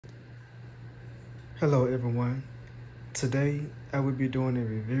Hello everyone. Today I will be doing a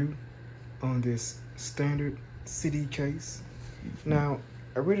review on this standard CD case. Now,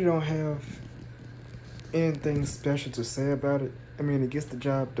 I really don't have anything special to say about it. I mean, it gets the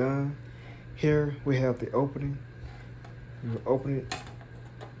job done. Here we have the opening. You will open it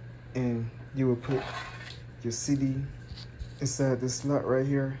and you will put your CD inside this slot right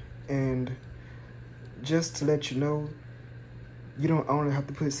here. And just to let you know, you don't only have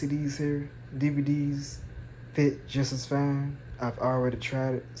to put CDs here. DVDs fit just as fine. I've already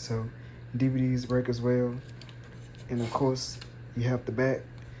tried it, so DVDs work as well. And of course, you have the back.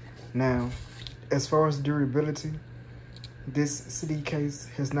 Now, as far as durability, this CD case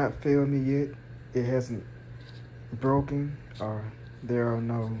has not failed me yet. It hasn't broken, or there's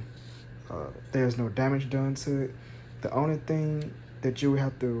no damage done to it. The only thing that you will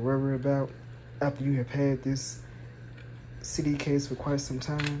have to worry about after you have had this CD case for quite some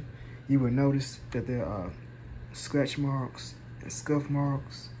time, you will notice that there are scratch marks and scuff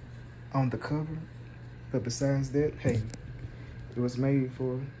marks on the cover. But besides that, hey, it was made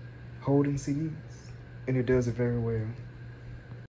for holding CDs, and it does it very well.